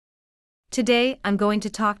Today, I'm going to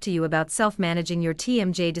talk to you about self-managing your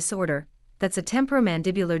TMJ disorder, that's a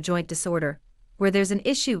temporomandibular joint disorder, where there's an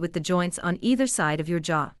issue with the joints on either side of your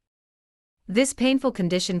jaw. This painful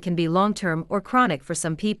condition can be long-term or chronic for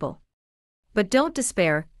some people. But don't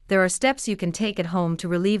despair, there are steps you can take at home to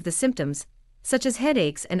relieve the symptoms, such as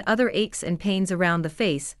headaches and other aches and pains around the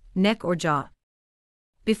face, neck or jaw.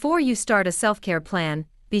 Before you start a self-care plan,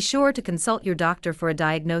 be sure to consult your doctor for a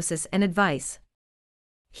diagnosis and advice.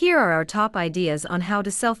 Here are our top ideas on how to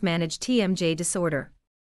self-manage TMJ disorder.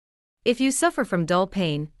 If you suffer from dull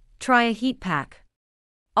pain, try a heat pack.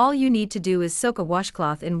 All you need to do is soak a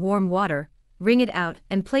washcloth in warm water, wring it out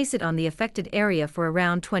and place it on the affected area for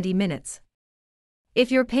around 20 minutes.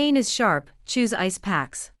 If your pain is sharp, choose ice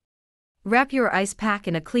packs. Wrap your ice pack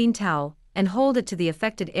in a clean towel and hold it to the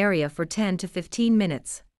affected area for 10 to 15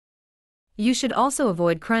 minutes. You should also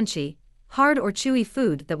avoid crunchy, hard or chewy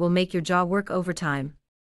food that will make your jaw work overtime.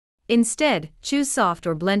 Instead, choose soft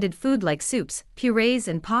or blended food like soups, purees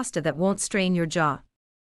and pasta that won't strain your jaw.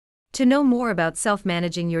 To know more about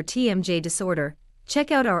self-managing your TMJ disorder,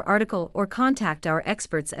 check out our article or contact our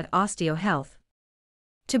experts at Osteo Health.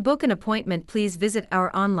 To book an appointment, please visit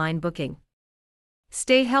our online booking.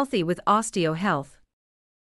 Stay healthy with Osteo Health.